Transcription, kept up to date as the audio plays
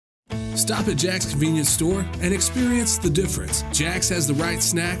Stop at Jack's convenience store and experience the difference. Jack's has the right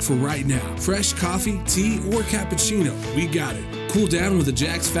snack for right now. Fresh coffee, tea, or cappuccino, we got it. Cool down with a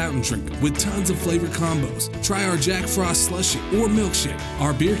Jack's fountain drink with tons of flavor combos. Try our Jack Frost slushie or milkshake.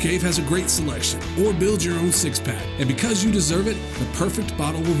 Our beer cave has a great selection. Or build your own six-pack. And because you deserve it, the perfect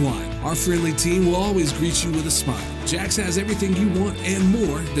bottle of wine. Our friendly team will always greet you with a smile. Jack's has everything you want and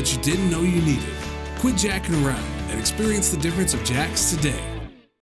more that you didn't know you needed. Quit jacking around and experience the difference of Jack's today.